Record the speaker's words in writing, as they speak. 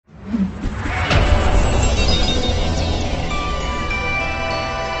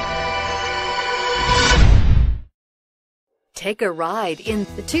Take a ride in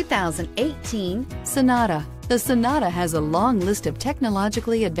the 2018 Sonata. The Sonata has a long list of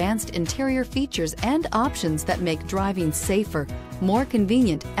technologically advanced interior features and options that make driving safer, more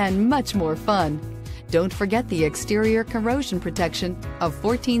convenient, and much more fun. Don't forget the exterior corrosion protection, a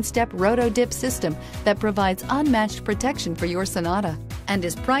 14-step roto-dip system that provides unmatched protection for your Sonata and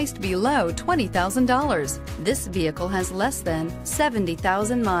is priced below $20,000. This vehicle has less than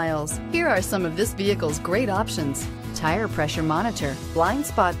 70,000 miles. Here are some of this vehicle's great options: tire pressure monitor, blind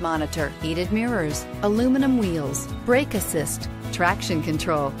spot monitor, heated mirrors, aluminum wheels, brake assist, traction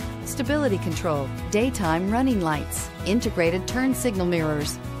control, stability control, daytime running lights, integrated turn signal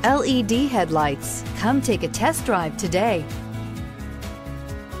mirrors, LED headlights. Come take a test drive today.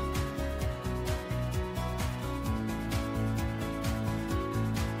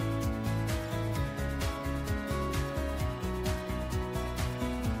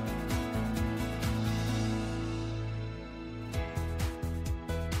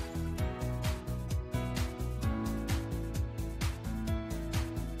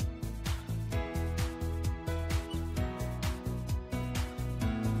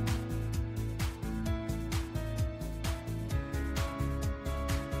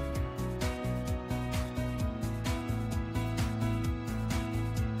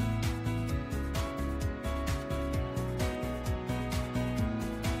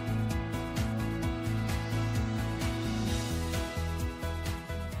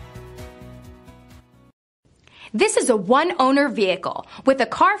 This is a one-owner vehicle with a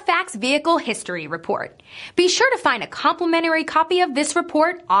Carfax Vehicle History Report. Be sure to find a complimentary copy of this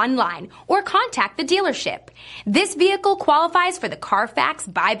report online or contact the dealership. This vehicle qualifies for the Carfax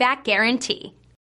Buyback Guarantee.